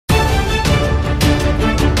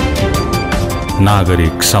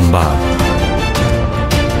नागरिक संवाद।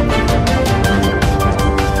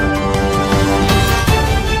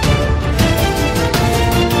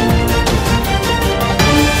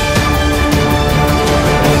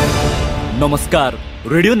 नमस्कार,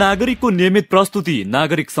 रेडियो नागरिकको नियमित प्रस्तुति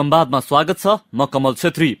नागरिक संवादमा स्वागत छ। म कमल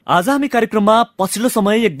क्षत्रि। आज हामी कार्यक्रममा पछिल्लो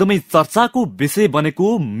समय एकदमै चर्चाको विषय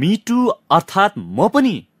बनेको मिटू अर्थात म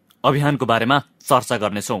पनि अभियानको बारेमा चर्चा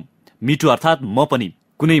गर्नेछौँ। मिटू अर्थात म पनि।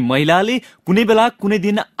 कुनै महिलाले कुनै बेला कुनै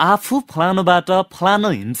दिन आफू फलानुबाट फलानु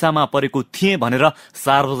हिंसामा परेको थिएँ भनेर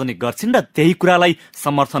सार्वजनिक गर्छिन् र त्यही कुरालाई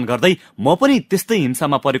समर्थन गर्दै म पनि त्यस्तै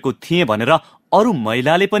हिंसामा परेको थिएँ भनेर अरू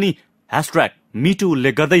महिलाले पनि # मिटू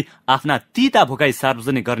उल्लेख गर्दै आफ्ना तीता भोकाई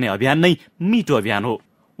सार्वजनिक गर्ने अभियान नै मिटू अभियान हो।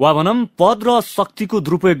 वा भनौं पद र शक्तिको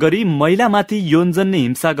दुरुपयोग गरी महिलामाथि यौनजन्य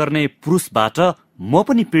हिंसा गर्ने पुरुषबाट म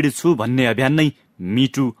पनि पीडित छु भन्ने अभियान नै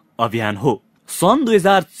मिटू अभियान हो। सन्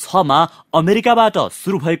 2006 मा अमेरिकाबाट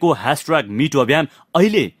सुरु भएको # मिटू अभियान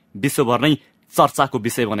अहिले विश्वभर नै चर्चाको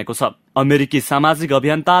विषय बनेको छ। अमेरिकी सामाजिक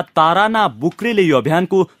अभियन्ता ताराना बुक्रेले यो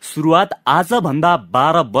अभियानको सुरुवात आजभन्दा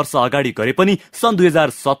 12 वर्ष अगाडि गरे पनि सन्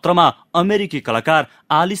 2017 मा अमेरिकी कलाकार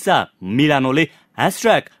आलिसा मिलानोले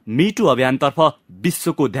 # मिटू अभियानतर्फ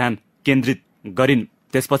विश्वको ध्यान केन्द्रित गरिन्।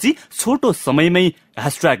 त्यसपछि छोटो समयमै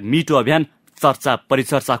 # मिटू अभियान चर्चा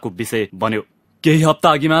परिचर्चाको विषय बन्यो। केही हप्ता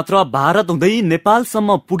अघि मात्र भारत हुँदै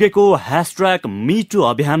नेपालसम्म पुगेको # मिटू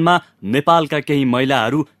अभियानमा नेपालका केही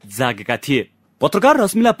महिलाहरू जागेका थिए। पत्रकार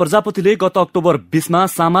रश्मिला प्रजापतिले गत अक्टोबर 20 मा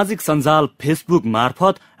सामाजिक सञ्जाल फेसबुक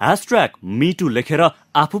मार्फत # मिटू लेखेर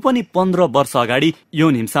आफू पनि 15 वर्ष अगाडि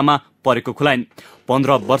यौन हिंसामा परेको खुलाइन्।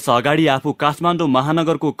 15 वर्ष अगाडि आफू काठमाडौँ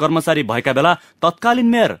महानगरको कर्मचारी भएका बेला तत्कालीन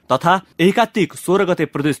मेयर तथा एकात्तिक 16 गते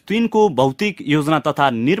प्रदेश 3 को भौतिक योजना तथा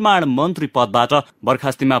निर्माण मन्त्री पदबाट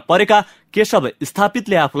बर्खास्तीमा परेका केशव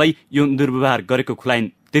स्थापितले आफूलाई यौन दुर्व्यवहार गरेको खुलाइन्।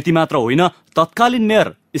 त्यति मात्र होइन, तत्कालीन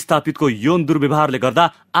मेयर स्थापितको यौन दुर्व्यवहारले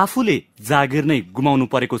गर्दा आफूले जागिर नै गुमाउनु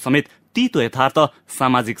परेको समेत तीतो यथार्थ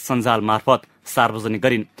सामाजिक सञ्जाल मार्फत सार्वजनिक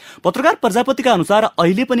गरिन्। पत्रकार प्रजापतिका अनुसार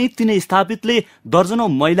अहिले पनि तिनै स्थापितले दर्जनौं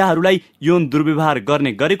महिलाहरूलाई यौन दुर्व्यवहार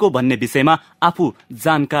गर्ने गरेको भन्ने विषयमा आफू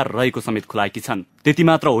जानकार रहेको समेत खुलाएकी छन्। त्यति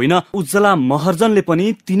मात्र होइन, उज्जला महर्जनले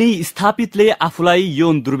पनि तिनै स्थापितले आफूलाई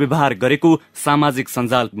यौन दुर्व्यवहार गरेको सामाजिक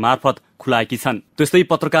सञ्जाल मार्फत खुलाएकी छन्। त्यस्तै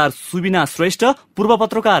पत्रकार सुबिना श्रेष्ठ, पूर्व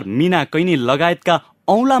पत्रकार मीना कैनी लगायतका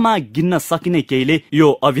औंलामा गिन्न सकिने केहीले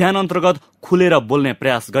यो अभियान अन्तर्गत खुलेर बोल्ने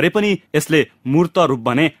प्रयास गरे पनि यसले मूर्त रूप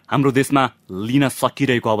भने हाम्रो देशमा लिन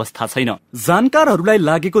सकिरहेको अवस्था छैन। जानकारहरूलाई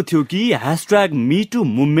लागेको थियो कि # मिटू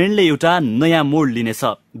मुभमेन्टले एउटा नयाँ मोड लिनेछ।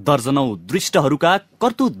 दर्जनौं दृष्टहरूका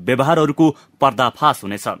करतुत व्यवहारहरूको पर्दाफास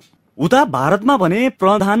हुनेछ। उता भारतमा भने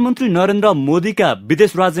प्रधानमन्त्री नरेन्द्र मोदीका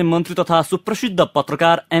विदेश राज्य मन्त्री तथा सुप्रसिद्ध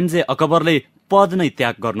पत्रकार MJ अकबरले पद नै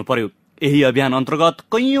त्याग गर्नु पर्यो। यही अभियान अन्तर्गत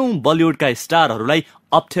कैयौं बलिउडका स्टारहरूलाई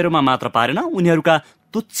अप्ठ्यारोमा मात्र पारेन, उनीहरूका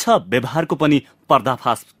तुच्छ व्यवहारको पनि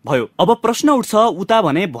पर्दाफास भयो। अब प्रश्न उठ्छ, उता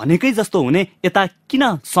भने भनेकै जस्तो हुने यता किन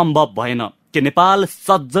सम्भव भएन? के नेपाल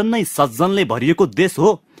सज्जन नै सज्जनले भरिएको देश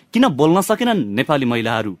हो? किन बोल्न सकेनन् नेपाली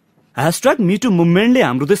महिलाहरू? # मिटू मुभमेन्टले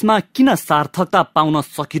हाम्रो देशमा किन सार्थकता पाउन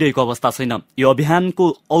सकिरहेको अवस्था छैन? यो अभियानको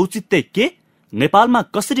औचित्य के? नेपालमा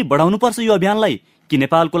कसरी बढाउनुपर्छ यो अभियानलाई? कि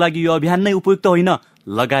नेपालको लागि यो अभियान नै उपयुक्त होइन?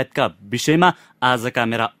 लगायतका विषयमा आजका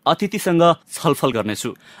मेरा अतिथिसँग छलफल गर्नेछु।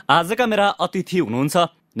 आजका मेरा अतिथि हुनुहुन्छ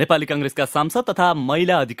नेपाली कांग्रेसका सांसद तथा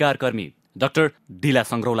महिला अधिकार कर्मी डाक्टर दिला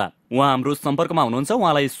संग्रौला। उहाँ हाम्रो सम्पर्कमा हुनुहुन्छ,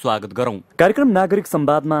 उहाँलाई स्वागत गरौं। कार्यक्रम नागरिक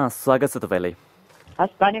संवादमा स्वागत छ तपाईलाई।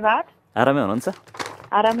 हस्, धन्यवाद। आरामै हुनुहुन्छ?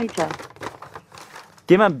 आरामै छ।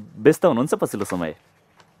 केमा व्यस्त हुनुहुन्छ पछिल्लो समय?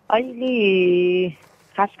 अहिले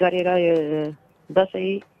खास गरेर यो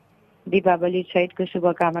दशैं, दीपावली, छठको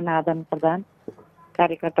शुभकामना आदान प्रदान,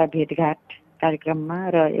 कार्यकर्ता भेटघाट कार्यक्रममा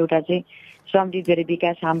र एउटा चाहिँ समृद्ध गरी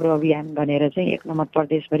विकास हाम्रो अभियान भनेर चाहिँ 1 नम्बर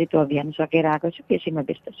प्रदेशभरि त्यो अभियान सकेर आएको छु। यसैमा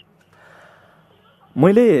व्यस्त छु।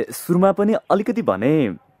 मैले सुरुमा पनि अलिकति भने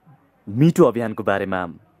मिटू अभियानको बारेमा।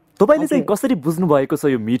 तपाईले चाहिँ कसरी बुझ्नु भएको छ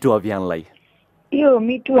यो मिटू अभियानलाई? यो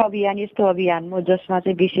मिटू अभियान यस्तो अभियान हो जसमा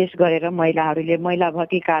चाहिँ विशेष गरेर महिलाहरूले महिला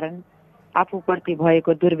भएकै कारण आफूप्रति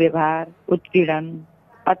भएको दुर्व्यवहार, उत्पीडन,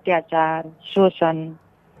 अत्याचार, शोषण,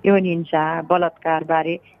 यौन हिंसा, बलात्कार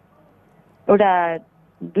बारे एउटा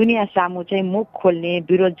दुनियाँ सामु चाहिँ मुख खोल्ने,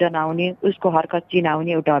 विरोध जनाउने, उसको हरकत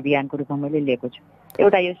चिनाउने एउटा अभियानको रूपमा मैले लिएको छु।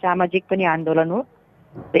 एउटा यो सामाजिक पनि आन्दोलन हो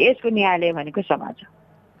र यसको न्यायालय भनेको समाज हो।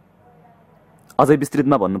 अझै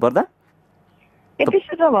विस्तृतमा भन्नुपर्दा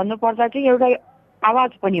चाहिँ एउटा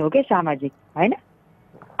आवाज पनि हो के सामाजिक, हैन?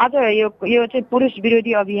 आज यो चाहिँ पुरुष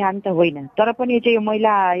विरोधी अभियान त होइन, तर पनि चाहिँ यो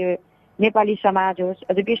महिला, यो नेपाली समाज होस्,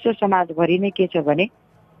 अझ विश्व समाजभरि नै के छ भने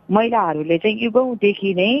महिलाहरूले चाहिँ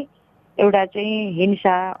युगौँदेखि नै एउटा चाहिँ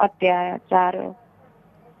हिंसा, अत्याचार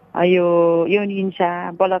यो यौन हिंसा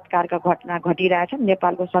बलात्कारका घटना घटिरहेछन्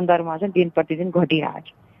नेपालको सन्दर्भमा चाहिँ दिन प्रतिदिन घटिरहेछ।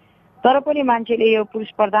 तर पनि मान्छेले यो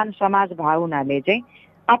पुरुष प्रधान समाज भए हुनाले चाहिँ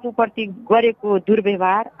आफूप्रति गरेको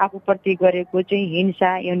दुर्व्यवहार आफूप्रति गरेको चाहिँ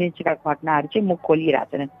हिंसा यौन हिंसाका घटनाहरू चाहिँ मुख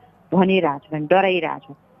खोलिरहेछन् भनिरहेछन् डराइरहेछ।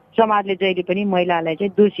 समाजले जहिले पनि महिलालाई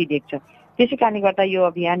चाहिँ दोषी देख्छ। त्यसै कारणले गर्दा यो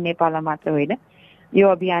अभियान नेपालमा मात्र होइन, यो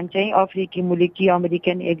अभियान चाहिँ अफ्रिकी मुलुकी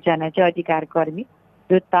अमेरिकन एकजना चाहिँ अधिकार कर्मी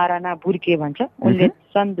जो ताराना बुर्के भन्छ उनले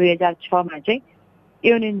सन् 2006मा चाहिँ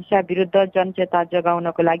यौन हिंसा विरुद्ध जनचेतना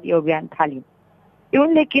जगाउनको लागि यो अभियान थालिन्।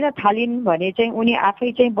 उनले किन थालिन् भने चाहिँ उनी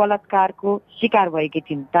आफै चाहिँ बलात्कारको शिकार भएकी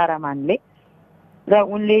थिइन् तारामानले, र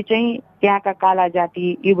उनले चाहिँ त्यहाँका काला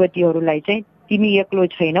जाति युवतीहरूलाई चाहिँ तिमी एक्लो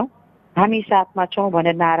छैनौ हामी साथमा छौँ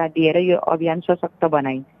भनेर नारा दिएर यो अभियान सशक्त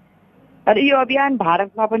बनाइन्। र यो अभियान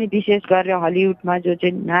भारतमा पनि विशेष गरेर हलिउडमा जो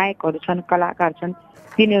चाहिँ नायकहरू छन् कलाकार छन्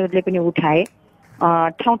तिनीहरूले पनि उठाए।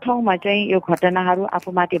 ठाउँ ठाउँमा चाहिँ यो घटनाहरू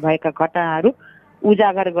आफूमाथि भएका घटनाहरू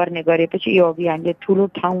उजागर गर्ने गरेपछि यो अभियानले ठुलो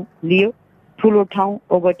ठाउँ लियो, ठुलो ठाउँ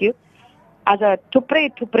ओगट्यो। आज थुप्रै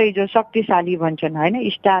थुप्रै जो शक्तिशाली भन्छन् होइन,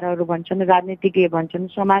 स्टारहरू भन्छन्, राजनीतिज्ञ भन्छन्,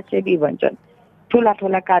 समाजसेवी भन्छन्, ठुला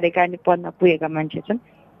ठुला कार्यकारिणी पदमा पुगेका मान्छे छन्,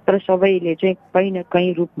 तर सबैले चाहिँ कहीँ न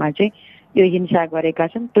कहीँ रूपमा चाहिँ यो हिंसा गरेका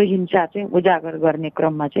छन्। त्यो हिंसा चाहिँ उजागर गर्ने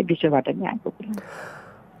क्रममा चाहिँ विश्वबाट नै आएको कुरा।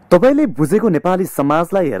 तपाईँले बुझेको नेपाली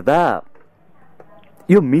समाजलाई हेर्दा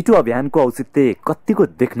यो मिटु अभियानको औचित्य कतिको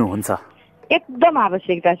देख्नुहुन्छ? एकदम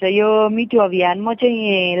आवश्यकता छ यो मिटु अभियान। म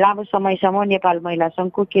चाहिँ लामो समयसम्म नेपाल महिला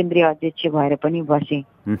सङ्घको केन्द्रीय अध्यक्ष भएर पनि बसेँ।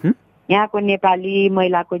 यहाँको नेपाली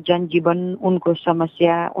महिलाको जनजीवन, उनको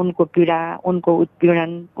समस्या, उनको पीडा, उनको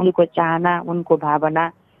उत्पीडन, उनको चाहना, उनको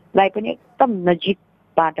भावनालाई पनि एकदम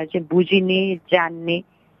नजिकबाट चाहिँ बुझिने जान्ने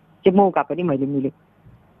चाहिँ मौका पनि मैले मिल्यो।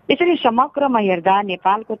 यसरी समग्रमा हेर्दा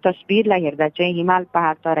नेपालको तस्बिरलाई हेर्दा चाहिँ हिमाल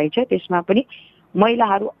पहाड तराई छ, त्यसमा पनि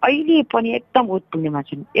महिलाहरू अहिले पनि एकदम उत्पीडनमा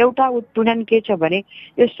छन्। एउटा उत्पीडन के छ भने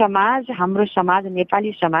यो समाज, हाम्रो समाज,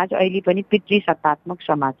 नेपाली समाज अहिले पनि पितृसत्तात्मक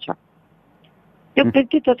समाज छ। त्यो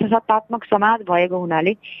पितृसत्तात्मक समाज भएको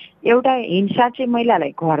हुनाले एउटा हिंसा चाहिँ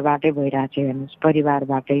महिलालाई घरबाटै भइरहेछ, हेर्नुहोस्,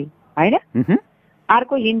 परिवारबाटै होइन।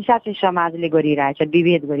 अर्को हिंसा चाहिँ समाजले गरिरहेछ,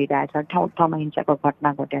 विभेद गरिरहेछ, ठाउँ ठाउँमा हिंसाको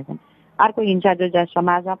घटना घटेका छन्। अर्को हिंसा जो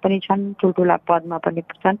समाजमा पनि छन्, ठुल्ठुला पदमा पनि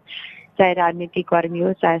छन्, चाहे राजनीतिक कर्मी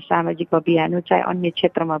हो, चाहे सामाजिक अभियान हो, चाहे अन्य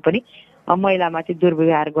क्षेत्रमा पनि महिलामाथि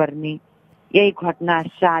दुर्व्यवहार गर्ने, यही घटना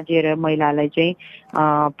साझेर महिलालाई चाहिँ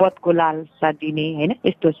पदको लालसा दिने होइन,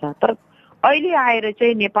 यस्तो छ। तर अहिले आएर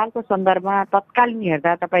चाहिँ नेपालको सन्दर्भमा तत्कालीन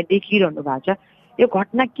हेर्दा तपाईँ देखिरहनु भएको छ यो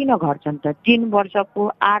घटना किन घट्छन् त? 3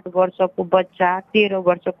 वर्षको 8 वर्षको बच्चा, 13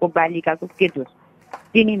 वर्षको बालिकाको के दोष?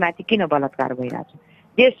 तिनीमाथि किन बलात्कार भइरहेछ?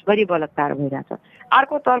 देशभरि बलात्कार भइरहेछ।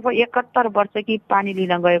 अर्कोतर्फ 71 वर्षकी पानी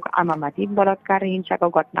लिन गएको आमामाथि बलात्कार हिंसाको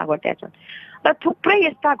घटना घटेका छन्। र थुप्रै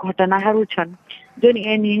यस्ता घटनाहरू छन् जुन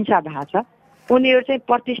हिंसा भएको छ। उनीहरू चाहिँ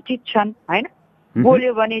प्रतिष्ठित छन् होइन,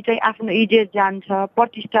 बोल्यो भने चाहिँ आफ्नो इज्जत जान्छ,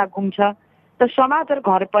 प्रतिष्ठा गुम्छ। त समाज र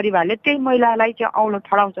घर परिवारले त्यही महिलालाई चाहिँ औलो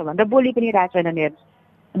ठडाउँछ भनेर बोली पनि रहेछन्,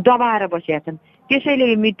 दबाएर बसेका छन्। त्यसैले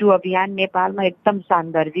यो मिटु अभियान नेपालमा एकदम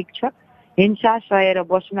सान्दर्भिक छ। हिंसा सहेर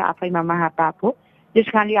बस्नु आफैमा महापाप हो। त्यस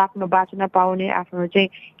कारणले आफ्नो बाँच्न पाउने, आफ्नो चाहिँ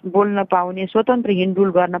बोल्न पाउने, स्वतन्त्र हिँडडुल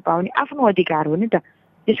गर्न पाउने आफ्नो अधिकार हो नि त।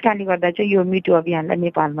 त्यस कारणले गर्दा चाहिँ यो मिटु अभियानलाई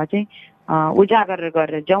नेपालमा चाहिँ उजागर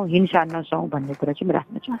गरेर जाउँ, हिंसा नसौँ भन्ने कुरा चाहिँ म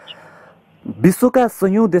राख्न चाहन्छु। विश्वका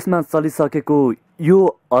सयौं देशमा चलिसकेको यो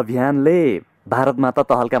अभियानले भारतमा त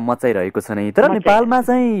तहल्का मचाइरहेको छ नि, तर नेपालमा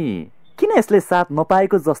चाहिँ किन यसले साथ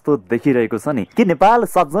नपाएको जस्तो देखिरहेको छ नि? कि नेपाल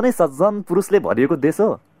सज्जनै सज्जन पुरुषले भरिएको देश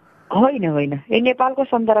हो? होइन होइन, यो नेपालको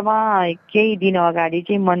सन्दर्भमा केही दिन अगाडि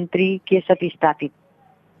चाहिँ मन्त्री केशव स्थापित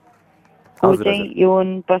को चाहिँ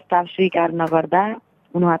यौन प्रस्ताव स्वीकार नगर्दा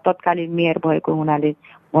उहाँ तत्कालीन मेयर भएको हुनाले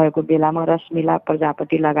भएको बेलामा रश्मिला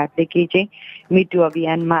प्रजापति लगायतले केही चाहिँ मिटु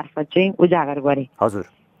अभियान मार्फत चाहिँ उजागर गरे। हजुर,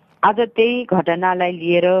 आज त्यही घटनालाई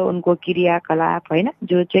लिएर उनको क्रियाकलाप होइन,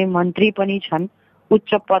 जो चाहिँ मन्त्री पनि छन्,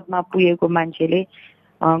 उच्च पदमा पुगेको मान्छेले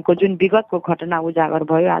को जुन विगतको घटना उजागर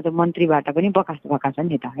भयो, आज मन्त्रीबाट पनि बकास छन्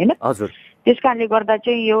नि त होइन। त्यस कारणले गर्दा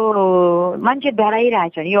चाहिँ यो मान्छे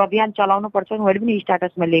डराइरहेछन्। यो अभियान चलाउनु पर्छ। मैले पनि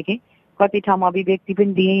स्ट्याटसमा लेखेँ, कति ठाउँमा अभिव्यक्ति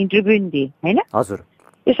पनि दिएँ, इन्टरभ्यू पनि दिएँ होइन।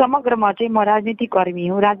 यो समग्रमा चाहिँ म राजनीतिक कर्मी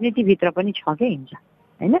हुँ, राजनीतिभित्र पनि छ क्या हिंसा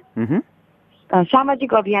होइन,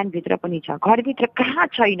 सामाजिक अभियानभित्र पनि छ, घरभित्र कहाँ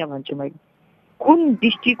छैन भन्छु मैले। कुन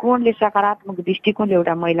दृष्टिकोणले, सकारात्मक दृष्टिकोणले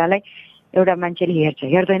एउटा महिलालाई एउटा मान्छेले हेर्छ?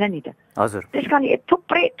 हेर्दैन नि त। त्यस कारण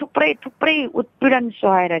थुप्रै थुप्रै थुप्रै उत्पीडन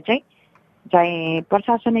सहेर चाहिँ, चाहे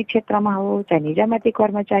प्रशासनिक क्षेत्रमा हो, चाहे निजामती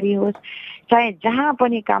कर्मचारी होस्, चाहे जहाँ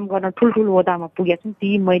पनि काम गर्न ठुल्ठुलो ओदामा पुगेका छन्,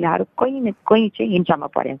 ती महिलाहरू कहीँ न कहीँ चाहिँ हिंसामा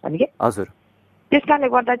परेका छन् क्या। त्यस कारणले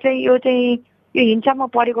गर्दा चाहिँ यो चाहिँ यो हिंसामा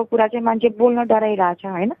परेको कुरा चाहिँ मान्छे बोल्न डराइरहेछ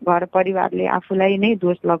होइन। घर परिवारले आफूलाई नै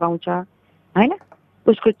दोष लगाउँछ होइन,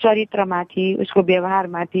 उसको चरित्रमाथि उसको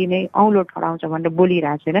व्यवहारमाथि नै औँलो ठडाउँछ भनेर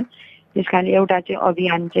बोलिरहेको छैनन्। त्यस कारणले एउटा चाहिँ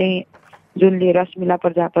अभियान चाहिँ जुनले रश्मिला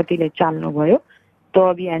प्रजापतिले चाल्नुभयो त्यो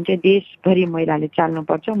अभियान चाहिँ देशभरि महिलाले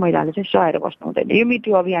चाल्नुपर्छ। महिलाले चाहिँ सहेर बस्नु हुँदैन। यो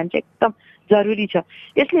मिटु अभियान चाहिँ एकदम जरुरी छ।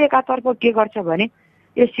 यसले एकातर्फ के गर्छ भने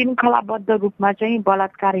यो श्रृङ्खलाबद्ध रूपमा चाहिँ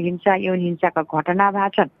बलात्कार, हिंसा, यौन हिंसाका घटना भएका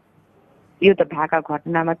छन्, यो त भएका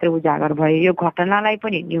घटना मात्रै उजागर भयो। यो घटनालाई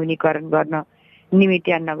पनि न्यूनीकरण गर्न,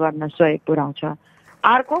 निमित्यान्न गर्न सहयोग पुर्याउँछ।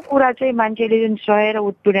 अर्को कुरा चाहिँ मान्छेले जुन सहेर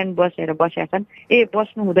उत्पीडन बसेका छन्,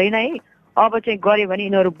 बस्नु हुँदैन है, अब चाहिँ गऱ्यो भने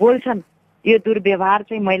यिनीहरू बोल्छन्, यो दुर्व्यवहार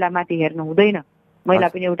चाहिँ महिलामाथि हेर्नु हुँदैन। महिला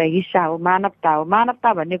पनि एउटा हिस्सा हो, मानवता हो।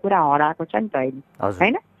 मानवता भन्ने कुरा हराएको छ नि त अहिले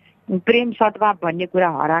होइन। प्रेम सद्भाव भन्ने कुरा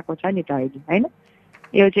हराएको छ नि त अहिले होइन।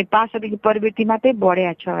 यो चाहिँ पाशविक प्रवृत्ति मात्रै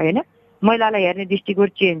बढेको छ होइन। महिलालाई हेर्ने दृष्टिकोण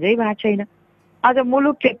चेन्जै भएको छैन। आज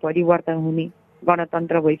मुलुक चाहिँ परिवर्तन हुने,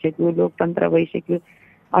 गणतन्त्र भइसक्यो, लोकतन्त्र भइसक्यो,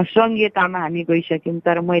 सङ्घीयतामा हामी गइसक्यौँ,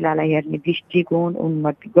 तर महिलालाई हेर्ने दृष्टिकोण,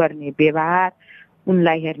 उन्नति गर्ने व्यवहार,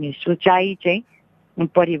 उनलाई हेर्ने सोचाइ चाहिँ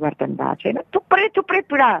परिवर्तन भएको छैन। थुप्रै थुप्रै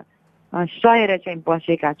पीडा सहेर चाहिँ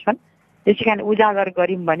बसेका छन्। त्यसै कारण उजागर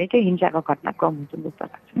गऱ्यौँ भने चाहिँ हिंसाको घटना कम हुन्छ जस्तो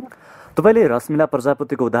लाग्छ। तपाईँले रश्मिला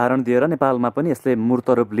प्रजापतिको उदाहरण दिएर नेपालमा पनि यसले मूर्त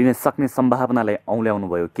रूप लिन सक्ने सम्भावनालाई औँल्याउनु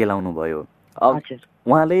भयो, केलाउनु भयो।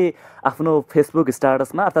 उहाँले आफ्नो फेसबुक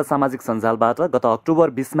स्ट्याटसमा अर्थात् सामाजिक सञ्जालबाट गत अक्टोबर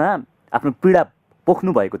 20मा आफ्नो पीडा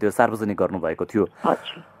पोख्नु भएको थियो, सार्वजनिक गर्नुभएको थियो।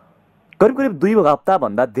 करिब करिब 2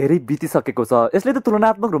 हप्ताभन्दा धेरै बितिसकेको छ। यसले त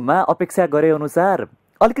तुलनात्मक रूपमा अपेक्षा गरे अनुसार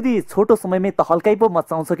अलिकति छोटो समयमै तहल्काइ पो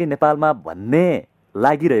मचाउँछ कि नेपालमा भन्ने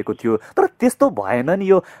लागिरहेको थियो, तर त्यस्तो भएन नि।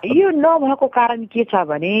 यो नभएको कारण के छ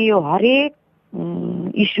भने यो हरेक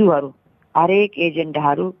इस्युहरू, हरेक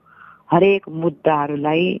एजेन्डाहरू, हरेक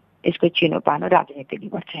मुद्दाहरूलाई यसको चिनोपानो राजनीतिले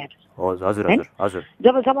गर्छ।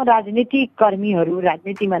 जबसम्म राजनीतिक कर्मीहरू,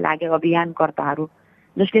 राजनीतिमा लागेका अभियानकर्ताहरू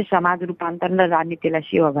जसले समाज रूपान्तरण र राजनीतिलाई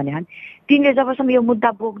सेवा भने तिनले जबसम्म यो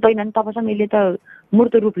मुद्दा बोक्दैनन् तबसम्म यसले त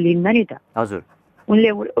मूर्त रूप लिन्न नि त। उनले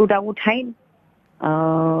एउटा उठाइन्,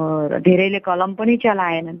 धेरैले कलम पनि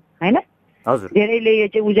चलाएनन् होइन, धेरैले यो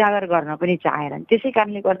चाहिँ उजागर गर्न पनि चाहेनन्। त्यसै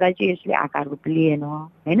कारणले गर्दा चाहिँ यसले आकार रूप लिएन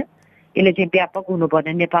होइन। यसले चाहिँ व्यापक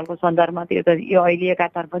हुनुपर्ने नेपालको सन्दर्भमा यो अहिले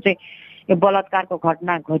एकातर्फ चाहिँ यो बलात्कारको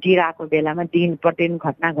घटना घटिरहेको बेलामा, दिन प्रतिदिन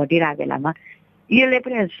घटना घटिरहेको बेलामा यसले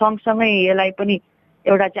पनि सँगसँगै यसलाई पनि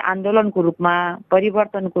एउटा चाहिँ आन्दोलनको रूपमा,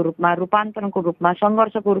 परिवर्तनको रूपमा, रूपान्तरणको रूपमा,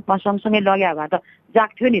 सङ्घर्षको रूपमा सँगसँगै लग्या भए त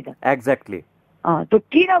जाग्थ्यो नि त। एक्ज्याक्टली। त्यो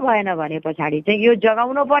किन भएन भने पछाडि चाहिँ यो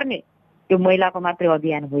जगाउनु पर्ने यो महिलाको मात्रै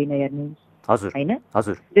अभियान होइन हेर्नुहोस् होइन।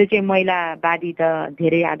 त्यो चाहिँ महिलावादी त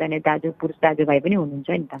धेरै आदरणीय दाजु, पुरुष दाजुभाइ पनि हुनुहुन्छ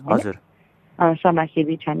नि त होइन।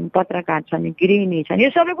 समाजसेवी छन्, पत्रकार छन्, गृहिणी छन्, यो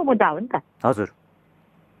सबैको मुद्दा हो नि त।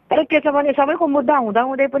 तर के छ भने सबैको मुद्दा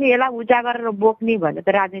हुँदाहुँदै पनि यसलाई उजागर गरेर बोक्ने भने त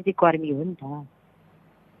राजनीतिक कर्मी हो नि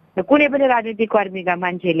त। कुनै पनि राजनीतिक कर्मीका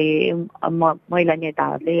मान्छेले, महिला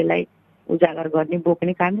नेताहरूले यसलाई उजागर गर्ने,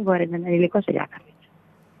 बोक्ने काम नै गरेनन्। यसले कसरी आकार लिन्छ?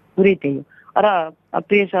 पुरै त्यही हो। र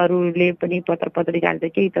प्रेसहरूले पनि, पत्र पत्रिकाले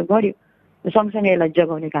त केही त गर्यो, सँगसँगै यसलाई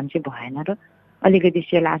जगाउने काम चाहिँ भएन र अलिकति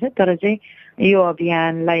सेला छ। तर चाहिँ यो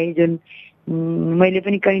अभियानलाई जुन मैले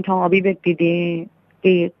पनि कहीँ ठाउँ अभिव्यक्ति दिएँ,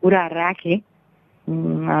 केही कुरा राखेँ,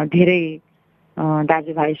 धेरै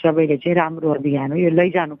दाजुभाइ सबैले चाहिँ राम्रो अभियान हो, यो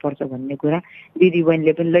लैजानुपर्छ भन्ने कुरा दिदी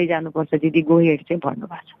बहिनीले पनि लैजानुपर्छ, दिदी गोहेड चाहिँ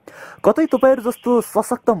भन्नुभएको छ। कतै तपाईँहरू जस्तो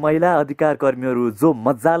सशक्त महिला अधिकार कर्मीहरू जो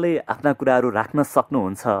मजाले आफ्ना कुराहरू राख्न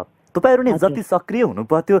सक्नुहुन्छ, तपाईँहरू नै जति सक्रिय हुनु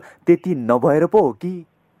पर्थ्यो त्यति नभएर पो हो कि?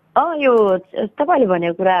 यो तपाईँले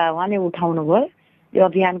भनेको कुरा उहाँले उठाउनु भयो। यो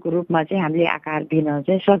अभियानको रूपमा चाहिँ हामीले आकार दिन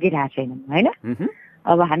चाहिँ सकिरहेको छैनौँ होइन।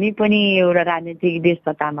 अब हामी पनि एउटा राजनीतिक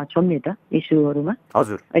व्यस्ततामा छौँ नि त इस्युहरूमा।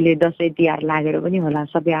 अहिले दसैँ तिहार लागेर पनि होला,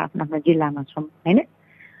 सबै आफ्नो आफ्नो जिल्लामा छौँ होइन।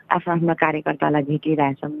 आफ्नो आफ्नो कार्यकर्तालाई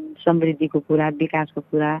भेटिरहेछौँ, समृद्धिको कुरा, विकासको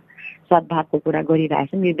कुरा, सद्भावको कुरा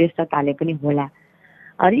गरिरहेछौँ। यो व्यस्तताले पनि होला।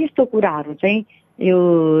 अनि यस्तो कुराहरू चाहिँ यो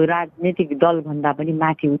राजनीतिक दलभन्दा पनि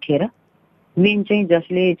माथि उठेर मेन चाहिँ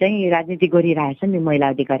जसले चाहिँ राजनीति गरिरहेछन् नि महिला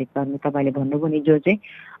अधिकारी कर्मी, तपाईँले भन्नुभयो नि, जो चाहिँ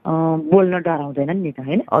बोल्न डराउँदैनन् नि त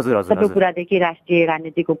होइन। सबै कुरादेखि राष्ट्रिय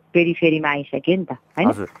राजनीतिको पेरिफेरीमा आइसक्यो नि त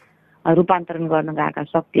होइन। रूपान्तरण गर्न गएका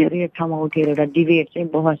शक्तिहरू एक ठाउँमा उठेर एउटा डिबेट चाहिँ,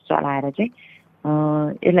 बहस चलाएर चाहिँ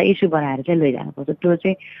यसलाई इस्यु बनाएर चाहिँ लैजानुपर्छ। त्यो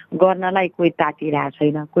चाहिँ गर्नलाई कोही तातिरहेको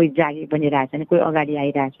छैन, कोही जागी बनिरहेको छैन, कोही अगाडि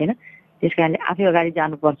आइरहेको छैन। त्यस कारणले आफै अगाडि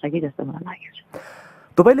जानुपर्छ कि जस्तो मलाई लागेको छ।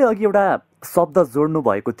 तपाईँले अघि एउटा शब्द जोड्नु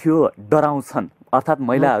भएको थियो, डराउँछन्, अर्थात्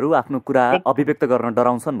महिलाहरू आफ्नो कुरा अभिव्यक्त गर्न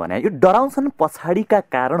डराउँछन् भने। यो डराउँछन् पछाडिका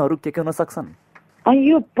कारणहरू के हुन सक्छन्?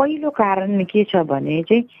 यो पहिलो कारण के छ भने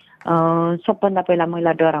चाहिँ सबभन्दा पहिला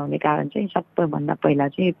महिला डराउने कारण चाहिँ सबैभन्दा पहिला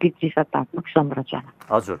चाहिँ पितृसत्तात्मक संरचना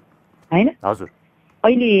हजुर हैन हजुर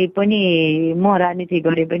अहिले पनि म राजनीति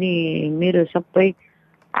गरे पनि मेरो सबै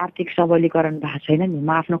आर्थिक सबलीकरण भएको छैन नि म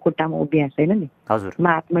आफ्नो खुट्टामा उभिएको छैन नि हजुर म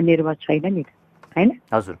आत्मनिर्भर छैन नि हैन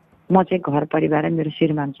हजुर म चाहिँ घर परिवार र मेरो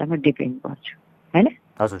श्रीमानसँग डिपेन्ड गर्छु हैन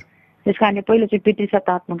हजुर त्यस कारणले पहिलो चाहिँ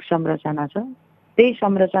पितृसत्तात्मक संरचना छ त्यही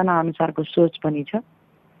संरचना अनुसारको सोच पनि छ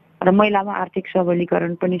र महिलामा आर्थिक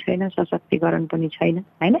सबलीकरण पनि छैन सशक्तिकरण पनि छैन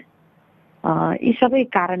हैन यी सबै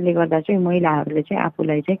कारणले गर्दा चाहिँ महिलाहरूले चाहिँ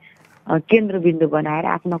आफूलाई चाहिँ केन्द्रबिन्दु बनाएर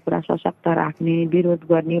आफ्नो कुरा सशक्त राख्ने विरोध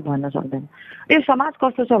गर्ने भन्न सक्दैन यो समाज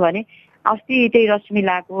कस्तो छ भने अस्ति त्यही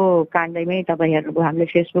रश्मिलाको काण्डमै तपाईँ हेर्नुभयो हामीले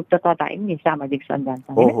फेसबुक त ततायौँ नि सामाजिक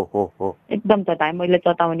सञ्जालमा एकदम तताएँ मैले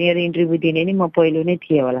तताउने र इन्टरभ्यू दिने नि म पहिलो नै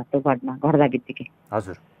थिएँ होला त्यो घटना घट्दा बित्तिकै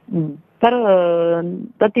हजुर तर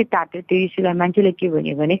जति तात्यो त्यो इस्युलाई मान्छेले के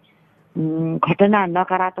भन्यो भने घटना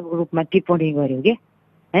नकारात्मक रूपमा टिप्पणी गर्यो क्या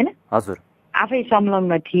हैन हजुर आफै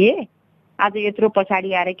संलग्न थिए आज यत्रो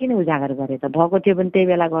पछाडि आएर किन उजागर गरे त भएको थियो भने त्यही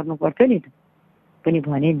बेला गर्नु पर्थ्यो नि त पनि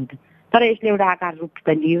भने नि त तर यसले एउटा आकार रूप त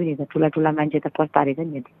लियो नि त ठुला ठुला मान्छे त पस्तारेछ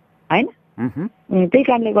नि त हैन त्यही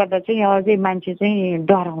कारणले गर्दा चाहिँ अझै मान्छे चाहिँ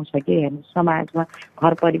डराउँछ कि हेर्नु समाजमा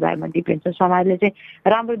घर परिवारमा डिपेन्ड छ समाजले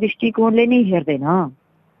चाहिँ राम्रो दृष्टिकोणले नै हेर्दैन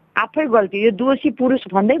आफै गल्ती यो दोषी पुरुष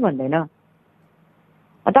भन्दैन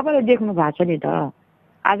तपाईँले देख्नु भएको छ नि त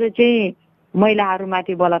आज चाहिँ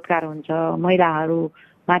महिलाहरूमाथि बलात्कार हुन्छ महिलाहरू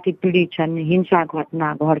माथि पीडित छन् हिंसा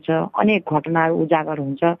घटना घट्छ अनेक घटनाहरू उजागर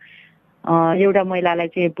हुन्छ एउटा महिलालाई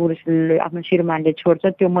चाहिँ पुरुषले आफ्नो श्रीमानले छोड्छ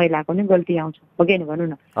त्यो महिलाको नै गल्ती आउँछ हो कि भनौँ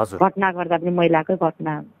न घटना गर्दा पनि महिलाकै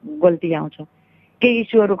घटना गल्ती आउँछ केही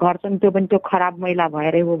इस्युहरू घट्छन् त्यो पनि त्यो खराब महिला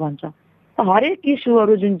भएरै हो भन्छ हरेक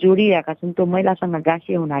इस्युहरू जुन जोडिएका छन् त्यो महिलासँग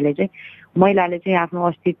गाँसिए हुनाले चाहिँ महिलाले चाहिँ आफ्नो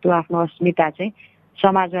अस्तित्व आफ्नो अस्मिता चाहिँ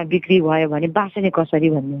समाजमा बिक्री भयो भने बाँच्ने कसरी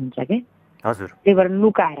भन्ने हुन्छ कि हजुर त्यही भएर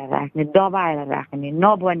लुकाएर राख्ने दबाएर राख्ने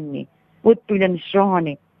नभन्ने उत्पीडन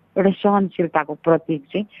सहने एउटा सहनशीलताको प्रतीक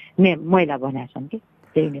चाहिँ महिला बनाएका छन् कि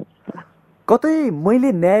त्यही नै कतै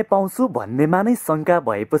मैले न्याय पाउँछु भन्नेमा नै शङ्का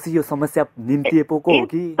भएपछि यो समस्या निम्तिए पोको हो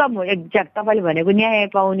कि एकदम हो एक्ज्याक्ट तपाईँले भनेको न्याय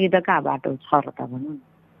पाउने त कहाँ बाटो छ र त भनौँ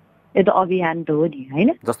यो त अभियान त हो नि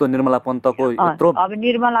हैन जस्तो निर्मला पन्तको अब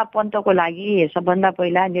निर्मला पन्तको लागि सबभन्दा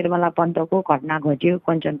पहिला निर्मला पन्तको घटना घट्यो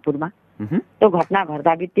कञ्चनपुरमा त्यो घटना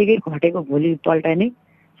घट्दा बित्तिकै घटेको भोलिपल्ट नै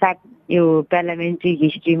सायद यो पार्लियामेन्ट्री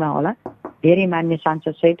हिस्ट्रीमा होला धेरै मान्य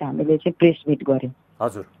सांसद सहित हामीले चाहिँ प्रेस मिट गर्यौँ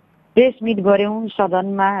हजुर प्रेस मिट गर्यौँ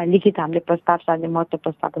सदनमा लिखित हामीले प्रस्ताव सार्ने महत्त्व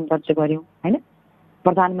प्रस्तावन दर्ज गर्यौँ हैन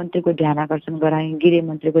प्रधानमन्त्रीको ध्यानाकर्षण गरायौँ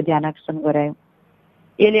गृहमन्त्रीको ध्यानाकर्षण गरायौँ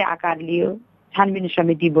यसले आकार लियो छानबिन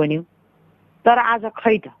समिति बन्यो तर आज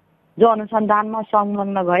खै त जो अनुसन्धानमा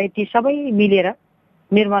संलग्न भए ती सबै मिलेर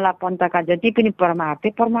निर्मला पन्तका जति पनि प्रमाण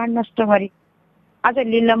थिए प्रमाण नष्ट गरे आज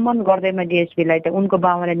निलम्बन गर्दैमा डिएसपीलाई त उनको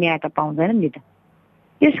बाबुले न्याय त पाउँदैन नि त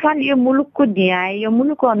त्यसकारण यो मुलुकको न्याय यो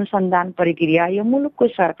मुलुकको अनुसन्धान प्रक्रिया यो मुलुकको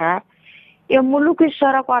सरकार यो मुलुककै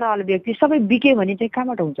सरकारवाला व्यक्ति सबै बिके भने चाहिँ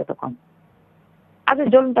कहाँबाट हुन्छ त कम आज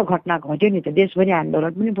ज्वलन्त घटना घट्यो नि त देशभरि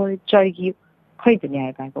आन्दोलन पनि भयो चर्कियो खै त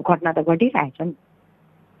न्याय पाएको घटना त घटिरहेछ नि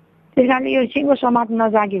त्यस कारणले यो सिङ्गो समाज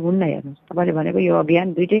नजागे हुन्न हेर्नुहोस् तपाईँले भनेको यो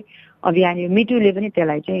अभियान दुइटै अभियान यो मिटुले पनि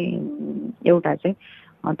त्यसलाई चाहिँ एउटा चाहिँ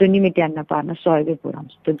त्यो निमित्यान्न पार्न सहयोगै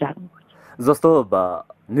पुऱ्याउँछ त्यो जागरुक जस्तो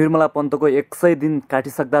निर्मला पन्तको 100 दिन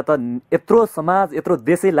काटिसक्दा त यत्रो समाज यत्रो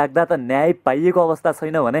देशै लाग्दा त न्याय पाइएको अवस्था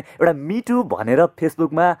छैन भने एउटा मिटु भनेर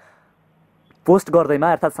फेसबुकमा पोस्ट गर्दैमा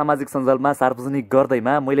अर्थात् सामाजिक सञ्जालमा सार्वजनिक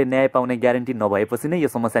गर्दैमा मैले न्याय पाउने ग्यारेन्टी नभएपछि नै यो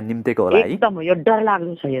समस्या निम्तेको होला है एकदम यो डर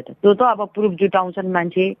लाग्दो छ यो त त्यो त अब प्रुफ जुटाउँछन्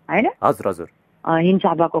मान्छे हैन हजुर हजुर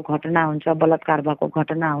हिंसा भएको घटना हुन्छ बलात्कार भएको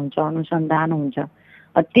घटना हुन्छ अनुसन्धान हुन्छ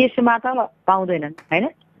त्यसमा त पाउँदैनन् हैन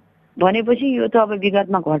भनेपछि यो त अब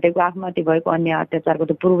विगतमा घटेको आत्महत्या भएको अन्य अत्याचारको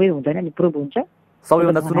त प्रुफै हुँदैन नि प्रुफ हुन्छ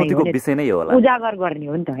सबैभन्दा चुनौतीको विषय नै होला उजागर गर्ने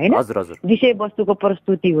हो नि त हैन हजुर हजुर विषयवस्तुको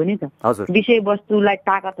प्रस्तुति हो नि त हजुर विषयवस्तुलाई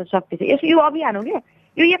ताकत र शक्ति छ यो अभियान हो क्या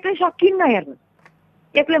यो एक्लै सकिन्न हेर्नु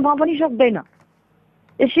एक्लै म पनि सक्दैन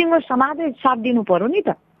यो सिङ्गो समाजै साथ दिनु पर्यो नि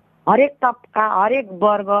त हरेक तबका हरेक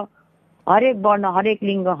वर्ग हरेक वर्ण हरेक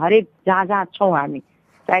लिङ्ग हरेक जहाँ जहाँ छौँ हामी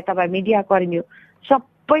चाहे तपाईँ मिडिया कर्मी हो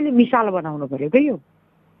सबैले मिसाल बनाउनु पर्यो क्या यो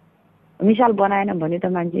मिसाल बनाएन भने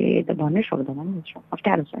त मान्छे त भन्नै सक्दैन नि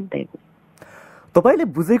अप्ठ्यारो छ नि त तपाईले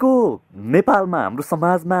बुझेको नेपालमा हाम्रो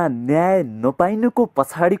समाजमा न्याय नपाइनुको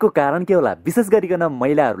पछाडिको कारण के होला विशेष गरिकन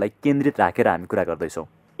महिलाहरूलाई केन्द्रित राखेर हामी कुरा गर्दैछौँ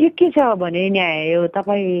यो के छ भने न्याय यो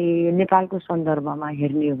तपाईँ नेपालको सन्दर्भमा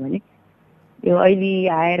हेर्ने हो भने यो अहिले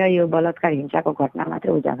आएर यो बलात्कार हिंसाको घटना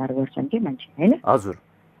मात्रै उजागर गर्छन् कि मान्छे हैन हजुर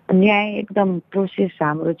न्याय एकदम प्रोसेस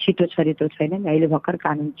हाम्रो छिटो छरितो छैन नि अहिले भर्खर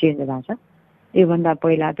कानुन चेन्ज भएको छ योभन्दा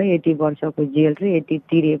पहिला त यति वर्षको जेल र यति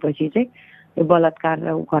तिरेपछि चाहिँ यो बलात्कार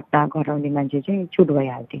र घटना घटाउने मान्छे चाहिँ छुट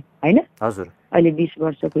भइहाल्थ्यो होइन। हजुर। अहिले 20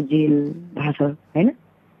 वर्षको जेल भएको छ होइन।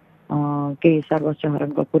 केही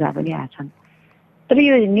सर्वोच्चहरणको कुरा पनि आछन्। तर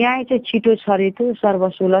यो न्याय चाहिँ छिटो छरितो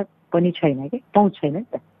सर्वसुलभ पनि छैन कि, पहुँच छैन नि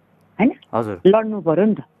त होइन। हजुर। लड्नु पर्यो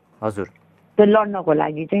नि त। हजुर। त्यो लड्नको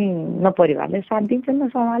लागि चाहिँ न परिवारले साथ दिन्छन् न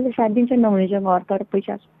समाजले साथ दिन्छ, न उनीसँग अर्थ र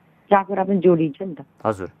पैसा चाकुरा पनि जोडिन्छ नि त।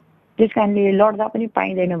 हजुर। त्यस कारणले लड्दा पनि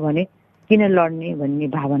पाइँदैन भने किन लड्ने भन्ने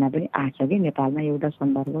भावना पनि आछ कि नेपालमा। एउटा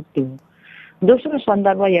सन्दर्भ त्यो हो। दोस्रो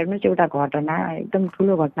सन्दर्भ हेर्नुहोस्, एउटा घटना एकदम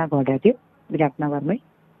ठुलो घटना घटेको थियो विराटनगरमै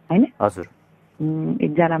होइन। हजुर।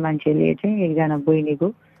 एकजना मान्छेले चाहिँ एकजना बहिनीको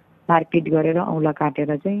मारपिट गरेर औँला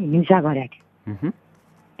काटेर चाहिँ हिंसा गरेको थियो।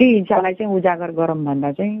 त्यो हिंसालाई चाहिँ उजागर गरौँ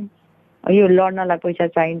भन्दा चाहिँ यो लड्नलाई पैसा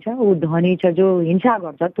चाहिन्छ, ऊ धनी छ, जो हिंसा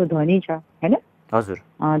गर्छ त्यो धनी छ होइन। हजुर।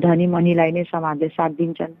 धनी मनीलाई नै समाजले साथ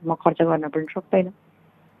दिन्छन्, म खर्च गर्न पनि सक्दैन।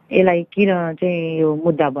 यसलाई किन चाहिँ यो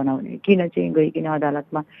मुद्दा बनाउने, किन चाहिँ गइकन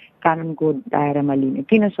अदालतमा कानुनको दायरामा लिने,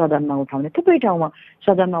 किन सदनमा उठाउने। थुप्रै ठाउँमा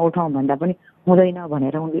सदनमा उठाउँ भन्दा पनि हुँदैन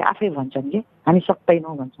भनेर उनले आफै भन्छन् कि हामी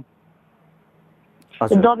सक्दैनौँ भन्छन्।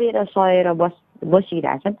 दबेर सहेर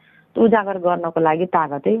बसिरहेछन्। त्यो उजागर गर्नको लागि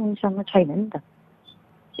तागतै उनीसँग छैन नि त।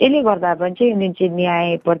 यसले गर्दा पनि चाहिँ उनी चाहिँ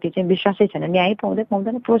न्यायप्रति चाहिँ विश्वासै छैन। न्याय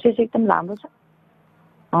पाउँदैन, प्रोसेस एकदम लामो छ,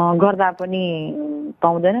 गर्दा पनि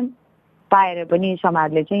पाउँदैनन्, पाएर पनि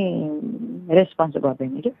समाजले चाहिँ रेस्पोन्स गर्दैन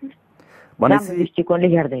कि, राम्रो दृष्टिकोणले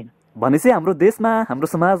हेर्दैन। भनेपछि हाम्रो देशमा हाम्रो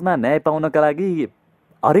समाजमा न्याय पाउनका लागि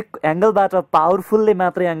हरेक एङ्गलबाट पावरफुलले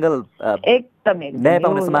मात्रै एङ्गल एकदम न्याय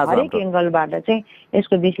पाउने समाज हो। हरेक एङ्गलबाट चाहिँ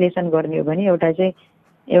यसको विश्लेषण गर्ने हो भने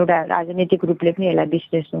एउटा राजनीतिक रूपले पनि यसलाई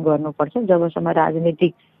विश्लेषण गर्नुपर्छ। जबसम्म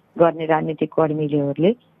राजनीतिक गर्ने राजनीतिक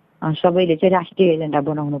कर्मीहरूले सबैले चाहिँ राष्ट्रिय एजेन्डा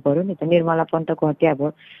बनाउनु पर्यो नि त। निर्मला पन्तको हत्या भयो,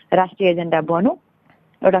 राष्ट्रिय एजेन्डा बनौ।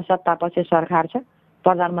 एउटा सत्तापक्ष सरकार छ,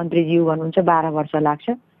 प्रधानमन्त्रीज्यू भन्नुहुन्छ 12 वर्ष लाग्छ,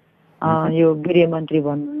 यो गृहमन्त्री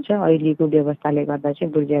भन्नुहुन्छ। अहिलेको व्यवस्थाले गर्दा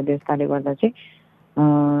चाहिँ बुर्जिया व्यवस्थाले गर्दा चाहिँ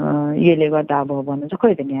यसले गर्दा अब भन्नुहुन्छ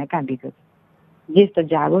खोइ त न्याय कहाँ बिग्यो, यस्तो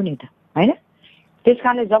जागो नि त होइन। त्यस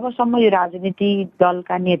कारणले जबसम्म यो राजनीतिक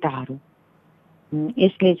दलका नेताहरू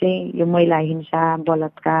यसले चाहिँ यो महिला हिंसा,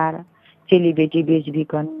 बलात्कार, चेलीबेटी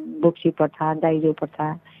बेचबिखन, बोक्सी प्रथा, दाइजो प्रथा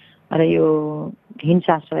र यो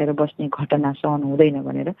हिंसा सहेर बस्ने घटना सहन हुँदैन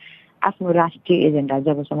भनेर आफ्नो राष्ट्रिय एजेन्डा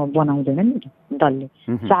जबसम्म बनाउँदैनन् नि दलले,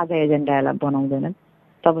 साझा एजेन्डालाई बनाउँदैनन्,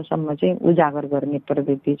 तबसम्म चाहिँ उजागर गर्ने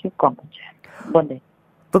प्रवृत्ति चाहिँ कम हुन्छ, बन्दैन।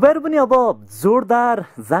 तपाईहरु पनि अब जोरदार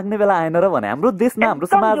जाग्ने बेला आएन र भने हाम्रो देशमा हाम्रो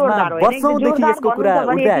समाजमा वर्षौंदेखि यसको कुरा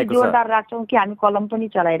उठिआएको छ। जोरदार राख्छौं कि हामी कलम पनि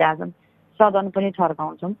चलाइरहेछौं, सदन पनि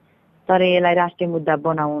थर्काउँछौं, तर यसलाई राष्ट्रिय मुद्दा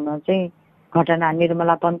बनाउन चाहिँ घटना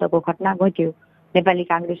निर्मला पन्तको घटना घट्यो, नेपाली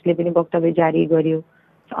कांग्रेसले पनि वक्तव्य जारी गर्यो,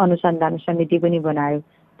 अनुसन्धान समिति पनि बनायो,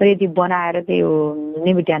 तर यदि बनाएर चाहिँ यो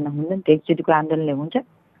निमिट्याउन हुँदैन नि त, एकचोटिको आन्दोलनले हुन्छ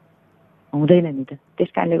हुँदैन नि त।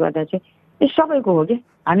 त्यसकारणले गर्दा चाहिँ यो सबैको हो कि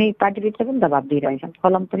हामी पार्टीभित्र पनि दबाब दिइरहेछौँ,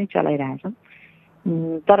 कलम पनि चलाइरहेछौँ,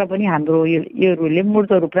 तर पनि हाम्रो योहरूले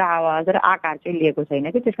मूर्त रूप र आवाज र आकार चाहिँ लिएको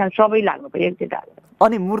छैन कि, त्यसकारण सबै लाग्नु पर्यो एकचोटि।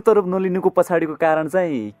 अनि मूर्त रूप नलिनुको पछाडिको कारण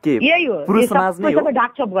चाहिँ के? यही हो, पुरुष समाज नै हो,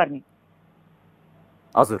 ढाकछोप गर्ने।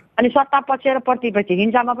 हजुर। अनि सत्ता पक्ष र प्रतिपक्ष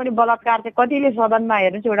हिंसामा पनि बलात्कार चाहिँ कतिले सदनमा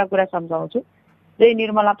हेर्नु चाहिँ एउटा कुरा सम्झाउँछु, जै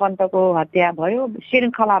निर्मला पन्तको हत्या भयो,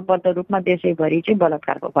 श्रृङ्खलाबद्ध रूपमा देशैभरि चाहिँ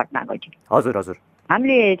बलात्कारको घटना घट्यो। हजुर हजुर।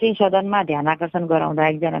 हामीले चाहिँ सदनमा ध्यान आकर्षण गराउँदा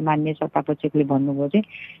एकजना मान्य सत्तापक्षले भन्नुभयो चाहिँ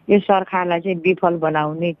यो सरकारलाई चाहिँ विफल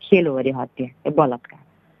बनाउने खेल हो अरे हत्या, यो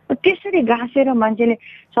बलात्कार। त्यसरी गाँसेर मान्छेले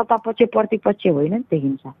सत्तापक्ष प्रतिपक्ष होइन नि त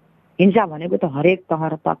हिंसा। हिंसा भनेको त हरेक तह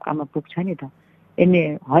र तबकामा पुग्छ नि त, यसले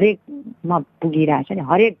हरेकमा पुगिरहेछ नि,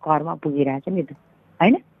 हरेक घरमा पुगिरहेछ नि त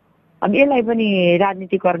होइन। अब यसलाई पनि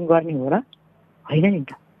राजनीतिकरण गर्ने हो र होइन नि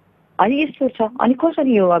त। अनि यस्तो छ, अनि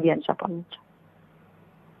कसरी यो अभियान सफल हुन्छ?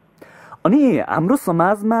 अनि हाम्रो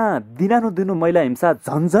समाजमा दिनानुदिन महिला हिंसा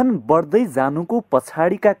झन्झन बढ्दै जानुको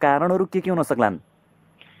पछाडिका कारणहरू के हुन सक्लान्?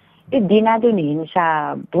 यो दिनादिन हिंसा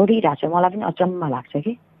बढिरहेछ, मलाई पनि अचम्म लाग्छ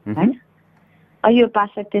कि होइन। यो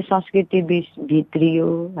पाश्चात्य संस्कृति भित्रियो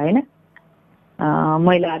होइन,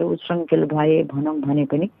 महिलाहरू उच्छृङ्खल भए भनौँ भने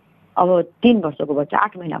पनि अब 3 वर्षको बच्चा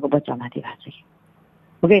 8 महिनाको बच्चा माथि भएको छ कि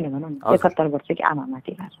हुँदैन भनौँ न, 71 वर्षकी आमा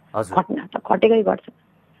माथि भएको छ। घटना त घटेकै गर्छ,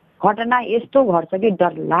 घटना यस्तो घट्छ कि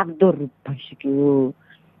डरलाग्दो रूप भइसक्यो।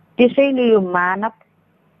 त्यसैले यो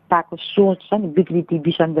मानवताको सोच छ नि, विकृति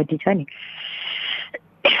विसङ्गति छ नि,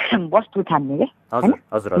 वस्तु थान्ने क्या होइन,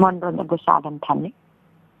 मनोरञ्जनको साधन थान्ने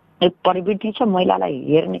एक प्रवृत्ति छ। महिलालाई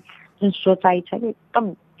हेर्ने जुन सोचाइ छ कि एकदम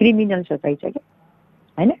क्रिमिनल सोचाइ छ कि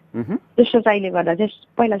होइन, त्यो सोचाइले गर्दा चाहिँ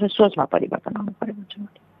पहिला चाहिँ सोचमा परिवर्तन आउनु पर्यो भन्छ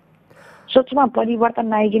मैले। सोचमा परिवर्तन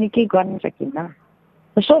नआइकन केही गर्न सकिन्न।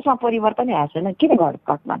 सोचमा परिवर्तनै आएको छैन। किन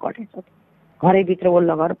घटना घटेछ? घरैभित्र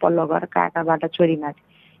वल्लो घर पल्लो घर काकाबाट छोरीमाथि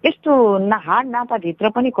यस्तो हाड नाताभित्र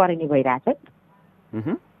पनि करेनी भइरहेछ।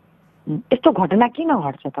 यस्तो घटना किन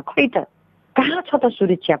घट्छ त? खै त कहाँ छ त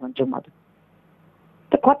सुरक्षा भन्छु म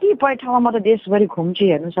त कतिपय ठाउँमा म त देशभरि घुम्छु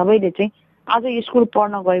हेर्नु, सबैले चाहिँ आज स्कुल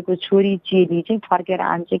पढ्न गएको छोरी चेली चाहिँ फर्केर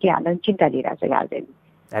आन्छ कि हाल्दैन चिन्ता लिइरहेछ कि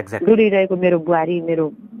आज डुलिरहेको मेरो बुहारी मेरो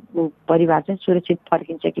परिवार चाहिँ सुरक्षित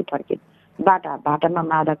फर्किन्छ कि फर्किन्छ। बाटामा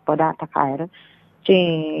मादक पदार्थ खाएर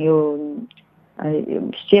चाहिँ यो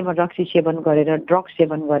रक्सी सेवन गरेर ड्रग्स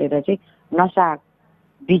सेवन गरेर चाहिँ नसा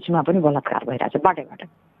बिचमा पनि बलात्कार भइरहेछ बाटैबाट।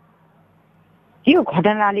 यो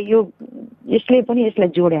घटनाले यसले पनि यसलाई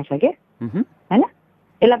जोडेको छ क्या, होइन?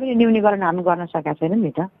 यसलाई पनि न्यूनीकरण हामी गर्न सकेका छैनौँ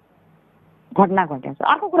नि त। घटना घटेको छ।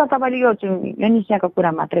 अर्को कुरा तपाईँले यो युनिसियाको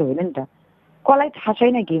कुरा मात्रै होइन नि त, कसलाई थाहा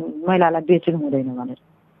छैन कि महिलालाई बेच्नु हुँदैन भनेर,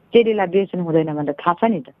 चेलीलाई बेच्नु हुँदैन भनेर थाहा छ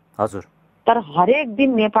नि त। हजुर। तर हरेक दिन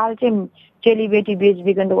नेपाल चाहिँ चेलीबेटी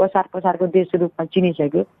बेचबिखन ओसार पसारको देश रूपमा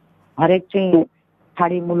चिनिसक्यो। हरेक चाहिँ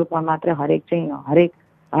खाडी मुलुकमा मात्रै हरेक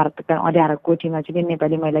भारतका अँध्यारो कोठीमा चाहिँ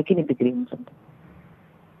नेपाली महिला किन बिक्री हुन्छन्?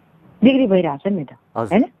 बिक्री भइरहेछ नि त,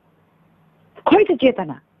 होइन? खै त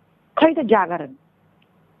चेतना, खै त जागरण,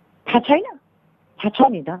 थाहा छैन? थाहा छ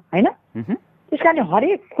नि त, होइन? त्यस कारणले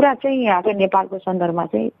हरेक कुरा चाहिँ आज नेपालको सन्दर्भमा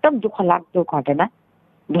चाहिँ एकदम दुःख लाग्दो घटना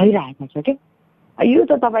भइरहेको छ कि। यो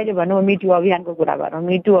त तपाईँले भन्नु मिटु अभियानको कुरा गरौँ।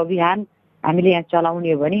 मिटु अभियान हामीले यहाँ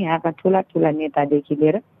चलाउने हो भने यहाँका ठुला ठुला नेतादेखि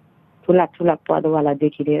लिएर ठुला ठुला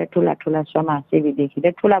पदवालादेखि लिएर ठुला ठुला समाजसेवीदेखि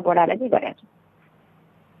लिएर ठुला बडालाई चाहिँ गरेका छ।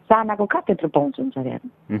 सानाको कहाँ त्यत्रो पहुँच हुन्छ अरे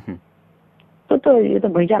हेर्नु। यो त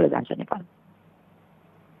भुइँचालो जान्छ नेपाल।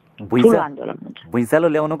 ठुलो आन्दोलन हुन्छ। भुइँचालो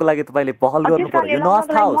ल्याउनको लागि तपाईँले पहल गर्नु पर्यो।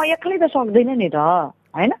 म एक्लै त सक्दैन नि त,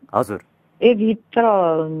 होइन? हजुर। यो भित्र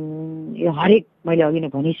हरेक मैले अघि नै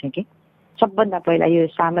भनिसकेँ, सबभन्दा पहिला यो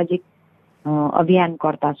सामाजिक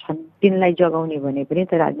अभियानकर्ता छन्, तिनलाई जगाउने भने पनि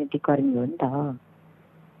त राजनीतिक कर्मी हो नि त।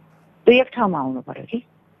 त्यो एक ठाउँमा आउनु पर्यो कि।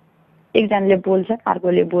 एकजनाले बोल्छ,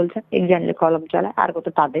 अर्कोले बोल्छ, एकजनाले कलम चलाए, अर्को त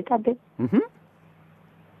तात्दै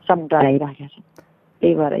सब डराइरहेको छ।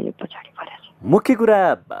 त्यही भएर यो पछाडि परेको छ। मुख्य कुरा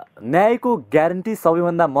न्यायको ग्यारेन्टी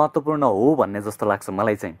सबैभन्दा महत्त्वपूर्ण हो भन्ने जस्तो लाग्छ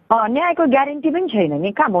मलाई चाहिँ। न्यायको ग्यारेन्टी पनि छैन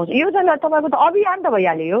नि, कहाँ पाउँछ? यो त तपाईँको त अभियान त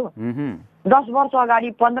भइहाल्यो। 10 वर्ष अगाडि,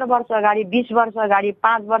 15 वर्ष अगाडि, 20 वर्ष अगाडि,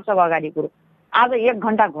 5 वर्षको अगाडि कुरो। आज 1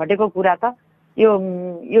 घन्टा घटेको कुरा त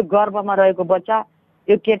यो गर्भमा रहेको बच्चा,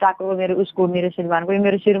 यो केटाको मेरो श्रीमानको, यो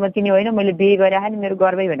मेरो श्रीमती नै होइन, मैले बिहे गरेँ नि मेरो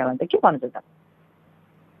गर्वै होइन भने त के भन्छु त?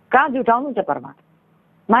 कहाँ जुटाउनु छ? प्रमाण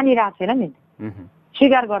मानिरहेको छैन नि त,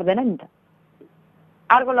 स्वीकार गर्दैन नि त।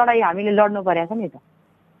 अर्को लडाइँ हामीले लड्नु परेको छ नि त।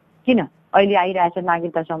 किन अहिले आइरहेछ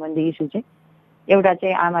नागरिकता सम्बन्धी इस्यु चाहिँ? एउटा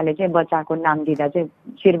चाहिँ आमाले चाहिँ बच्चाको नाम दिँदा चाहिँ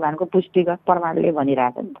श्रीमानको पुष्टिगत प्रमाणले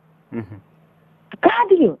भनिरहेछ नि त। कहाँ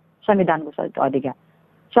दियो संविधानको अधिकार?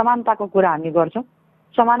 समानताको कुरा हामी गर्छौँ,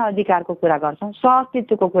 समान अधिकारको कुरा गर्छौँ,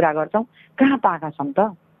 सहअस्तित्वको कुरा गर्छौँ, कहाँ पाएका छौँ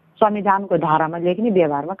त? संविधानको धारामा लेख्ने,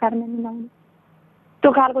 व्यवहारमा कार्यान्वयन नहुने,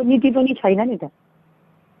 त्यो खालको नीति पनि छैन नि त।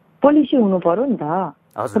 पोलिसी हुनु पर्यो नि त।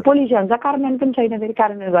 पोलिसी हुन्छ, कार्यान्वयन पनि छैन। फेरि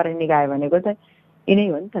कार्यान्वयन गर्ने निकाय भनेको त यिनै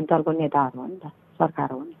हो नि त, दलको नेताहरू हो नि त, सरकार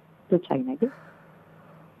हो नि, त्यो छैन कि।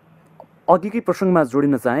 अघिकै प्रसङ्गमा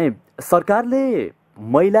जोडिन चाहे, सरकारले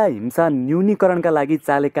महिला हिंसा न्यूनीकरणका लागि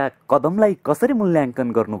चालेका कदमलाई कसरी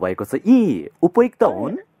मूल्याङ्कन गर्नुभएको छ? यी उपयुक्त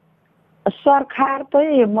हुन्? सरकार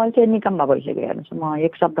चाहिँ मान्छे निकम्मा भइसक्यो हेर्नुहोस्, म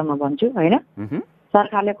एक शब्दमा भन्छु, होइन?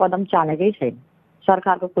 सरकारले कदम चालेकै छैन।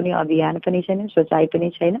 सरकारको कुनै अभियान पनि छैन, सोचाइ पनि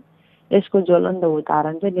छैन। यसको ज्वलन्त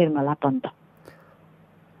उदाहरण चाहिँ निर्मला पन्त।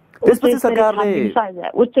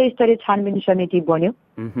 उच्च स्तरीय छानबिन समिति बन्यो,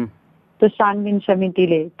 त्यो छानबिन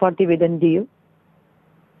समितिले प्रतिवेदन दियो,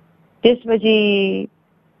 त्यसपछि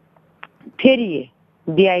फेरिए,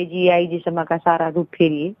 डिआइजी आइजीसम्मका सारा रूप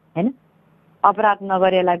फेरिए, होइन? अपराध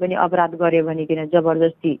नगरेलाई पनि अपराध गर्यो भनिकन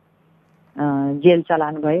जबरजस्ती जेल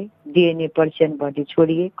चलान भए, डिएनए परीक्षणबाट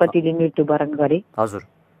छोडिए, कतिले मृत्युवरण गरे। हजुर।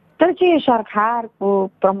 तर चाहिँ सरकारको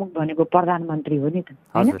प्रमुख भनेको प्रधानमन्त्री हो नि त,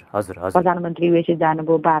 होइन? प्रधानमन्त्री वैसे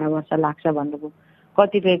जानुभयो, 12 वर्ष लाग्छ भन्नुभयो,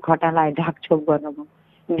 कतिपय घटनालाई ढाकछोप गर्नुभयो।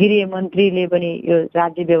 गृहमन्त्रीले पनि यो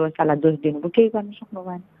राज्य व्यवस्थालाई दोष दिनुभयो, केही गर्न सक्नु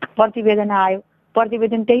भएन। प्रतिवेदन आयो,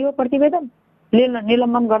 प्रतिवेदन त्यही हो, प्रतिवेदन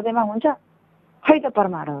निलम्बन गर्दैमा हुन्छ, खै त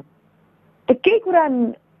प्रमाणहरू त केही कुरा।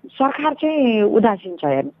 सरकार चाहिँ उदासीन छ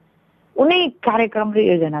हेर्नु, कुनै कार्यक्रम र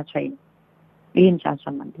योजना छैन हिंसा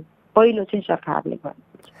सम्बन्धी। पहिलो चाहिँ सरकारले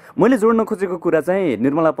गर्नुपर्छ। मैले जोड्न खोजेको कुरा चाहिँ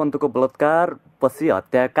निर्मला पन्तको बलात्कार पछि,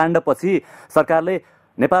 हत्याकाण्डपछि सरकारले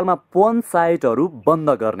नेपालमा पोर्न साइटहरू बन्द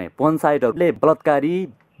गर्ने, पोर्न साइटहरूले बलात्कारी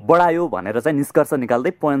बढायो भनेर चाहिँ निष्कर्ष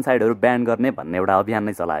निकाल्दै पोर्न साइटहरू ब्यान गर्ने भन्ने एउटा अभियान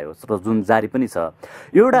नै चलायो र जुन जारी पनि छ।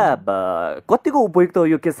 यो एउटा कतिको उपयुक्त हो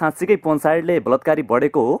यो के साँच्चीकै पोर्न साइटले बलात्कारी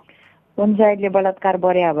बढेको हो? पोर्न साइटले बलात्कार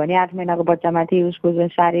बढ्यो भने 8 महिनाको बच्चामाथि उसको जुन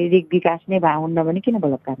शारीरिक विकास नै भए हुन्न भने किन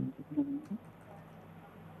बलात्कार हुन्छ?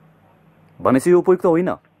 भनेपछि यो उपयुक्त होइन?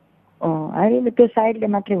 अहिले त्यो साइडले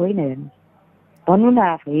मात्रै होइन, हेर्नु भन्नु न,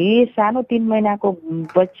 आफै सानो 3 महिनाको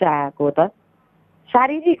बच्चाको त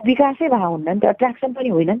शारीरिक विकासै भए हुन्न नि त, एट्र्याक्सन पनि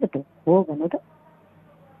होइन नि त त्यो, हो भन्नु त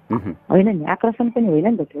होइन नि, आकर्षण पनि होइन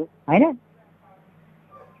नि त त्यो, होइन?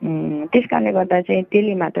 त्यस कारणले गर्दा चाहिँ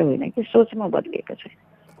त्यसले मात्र होइन कि सोचमा बदलिएको छ।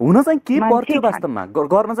 हुन चाहिँ के पर्थ्यो वास्तवमा,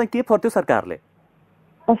 गर्न चाहिँ के पर्थ्यो सरकारले?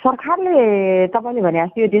 सरकारले तपाईँले भने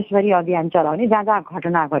जस्तो यो देशभरि अभियान चलाउने, जहाँ जहाँ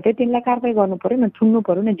घटना घट्यो तिनलाई कारवाही गर्नु पर्यो नि, थुन्नु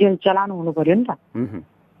पर्यो नि, जेल चलाउनु हुनु पर्यो नि त।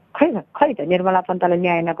 खै त निर्मला पन्तले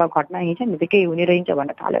न्याय नका घटना हिँड्छ नि त, केही हुने रहन्छ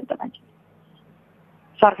भन्न थाल्यो नि त मान्छे।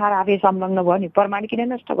 सरकार आफै संलग्न भयो नि, प्रमाण किन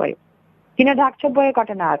नष्ट भयो, किन ढाकछोप भयो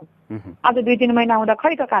घटनाहरू? आज 2-3 महिना हुँदा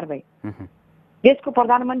खै त कारवाही? देशको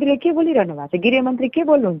प्रधानमन्त्रीले के बोलिरहनु भएको छ, गृहमन्त्री के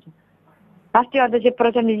बोल्नुहुन्छ, राष्ट्रिय अध्यक्ष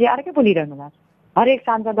प्रचण्डजी अर्कै बोलिरहनु भएको छ, हरेक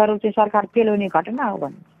सांसदहरू चाहिँ सरकार पेलाउने घटना हो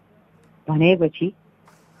भनेपछि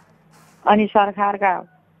अनि सरकारका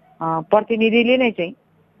प्रतिनिधिले नै चाहिँ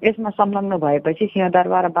यसमा संलग्न भएपछि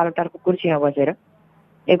सिंहदरबार र बालुटारको कुर्सीमा बसेर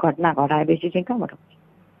एक घटना घटाएपछि चाहिँ कहाँबाट?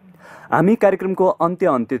 हामी कार्यक्रमको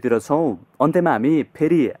अन्त्यतिर छौँ। अन्त्यमा हामी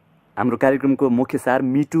फेरि हाम्रो कार्यक्रमको मुख्य सार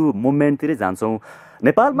मिटु मुभमेन्टतिरै जान्छौँ।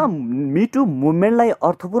 नेपालमा मिटु मुभमेन्टलाई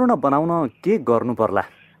अर्थपूर्ण बनाउन के गर्नु पर्ला?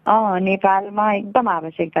 नेपालमा एकदम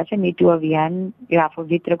आवश्यकता छ मिटु अभियान। यो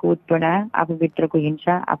आफूभित्रको उत्पीडन, आफूभित्रको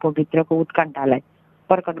हिंसा, आफूभित्रको उत्कण्ठालाई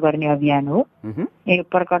प्रकट गर्ने अभियान हो। यो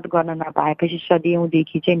प्रकट गर्न नपाएपछि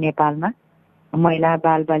सदियौँदेखि चाहिँ नेपालमा महिला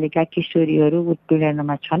बालबालिका किशोरीहरू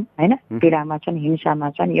उत्पीडनमा छन्, होइन, पीडामा छन्, हिंसामा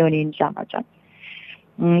छन्, यौन हिंसामा छन्।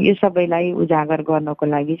 यो सबैलाई उजागर गर्नको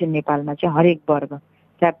लागि चाहिँ नेपालमा चाहिँ हरेक वर्ग,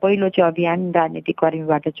 चाहे पहिलो चाहिँ अभियान राजनीतिक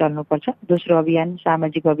कर्मीबाट चल्नुपर्छ, दोस्रो अभियान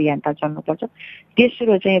सामाजिक अभियानता चल्नुपर्छ,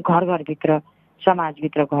 तेस्रो चाहिँ घर घरभित्र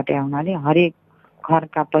समाजभित्र घट्या हुनाले हरेक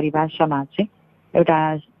घरका परिवार समाज चाहिँ एउटा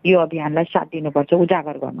यो अभियानलाई साथ दिनुपर्छ,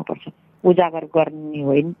 उजागर गर्नुपर्छ। उजागर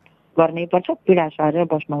गर्नै पर्छ। पीडा सहेर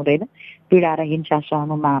बस्नु हुँदैन, पीडा र हिंसा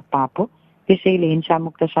सहनु महापाप हो। त्यसैले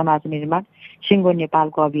हिंसामुक्त समाज निर्माण सिङ्गो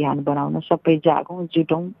नेपालको अभियान बनाउन सबै जागौँ,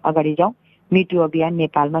 जुटौँ, अगाडि जाउँ। मिटु अभियान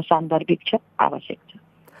नेपालमा सान्दर्भिक छ, आवश्यक छ।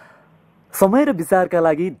 समय र विचारका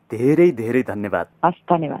लागि धेरै धेरै धन्यवाद। हस्,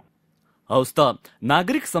 धन्यवाद। हवस् त,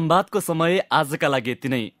 नागरिक संवादको समय आजका लागि यति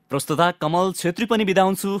नै। प्रस्तुता कमल छेत्री पनि बिदा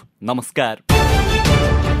हुन्छु। नमस्कार।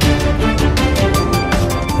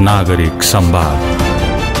 नागरिक संवाद।